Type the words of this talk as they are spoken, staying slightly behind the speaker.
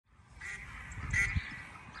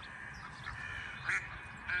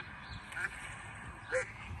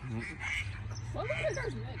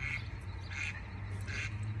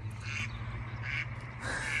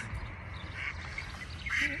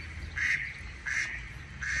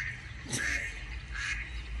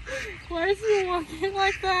Why is he walking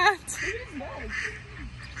like that?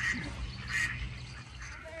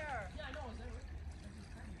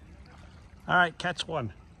 All right, catch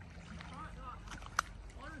one.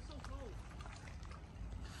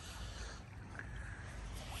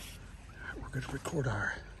 We're going to record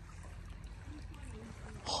our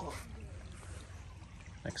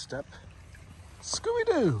next step.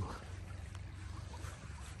 Scooby-Doo.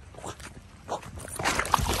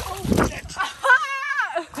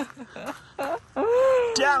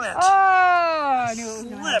 Damn it! Oh, I knew it was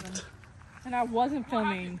gonna happen. Slipped. And I wasn't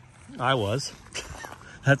filming. I was.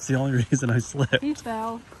 That's the only reason I slipped. He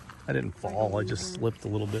fell. I didn't fall. I just slipped a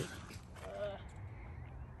little bit.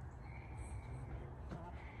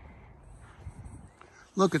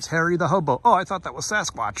 Look, it's Harry the Hobo. Oh, I thought that was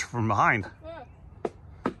Sasquatch from behind.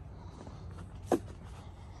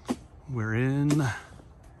 We're in.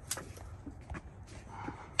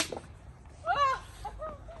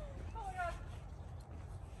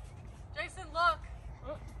 Jason, look.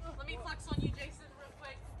 Let me flex on you, Jason, real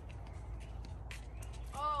quick.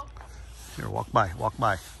 Oh. Here, walk by, walk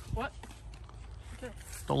by. What? Okay.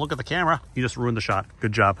 Don't look at the camera. You just ruined the shot.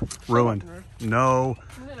 Good job. Ruined. No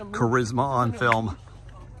charisma on film.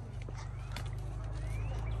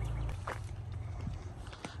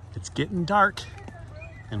 It's getting dark,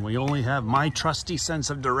 and we only have my trusty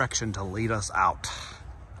sense of direction to lead us out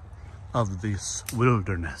of this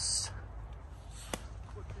wilderness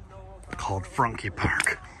called Franke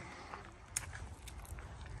Park.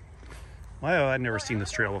 Why have I never seen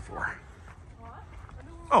this trail before?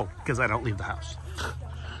 Oh, because I don't leave the house.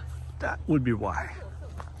 That would be why.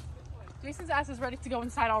 Jason's ass is ready to go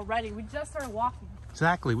inside already. We just started walking.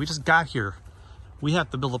 Exactly. We just got here. We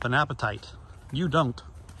have to build up an appetite. You don't.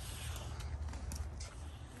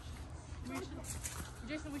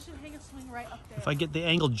 Jason, we should hang a swing right up there. If I get the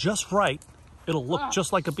angle just right, it'll look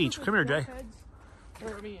just like a beach. Come here, Jay.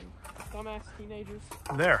 Where are we in? Dumbass teenagers.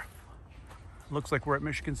 There. Looks like we're at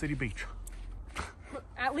Michigan City Beach.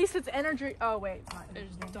 At least it's energy. Oh, wait.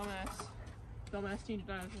 There's dumbass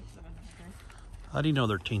teenagers. How do you know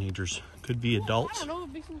they're teenagers? Could be adults. I don't know.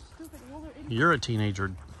 It'd be some stupid older idiot. You're a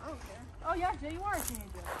teenager. I don't care. Oh, yeah, Jay, you are a teenager.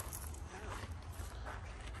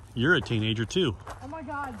 You're a teenager too. Oh my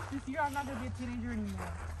God, this year I'm not going to be a teenager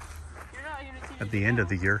anymore. You're not even a teenager. At the end of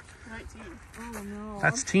the year. 19. Oh no.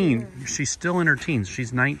 That's teen. She's still in her teens.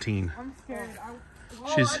 She's 19. I'm scared.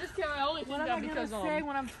 She's. I just can't. I only think that because say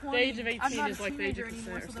when I'm 20, the age of 18 I'm not is a like the age of teenager consent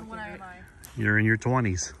anymore, or so then something. what am Right? I? You're in your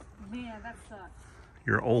 20s. Man, that sucks.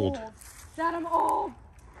 You're old. Dad, I'm old.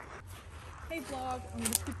 Hey vlog, I'm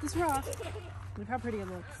gonna skip this rock. Look how pretty it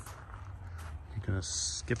looks. You're gonna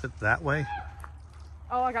skip it that way?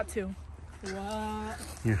 Oh, I got two. What?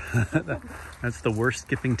 Yeah, that's the worst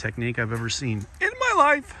skipping technique I've ever seen in my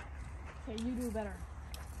life. Okay, you do better.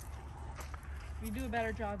 You do a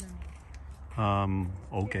better job than me.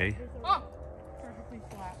 Okay. Oh, perfectly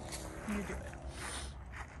flat. You do it.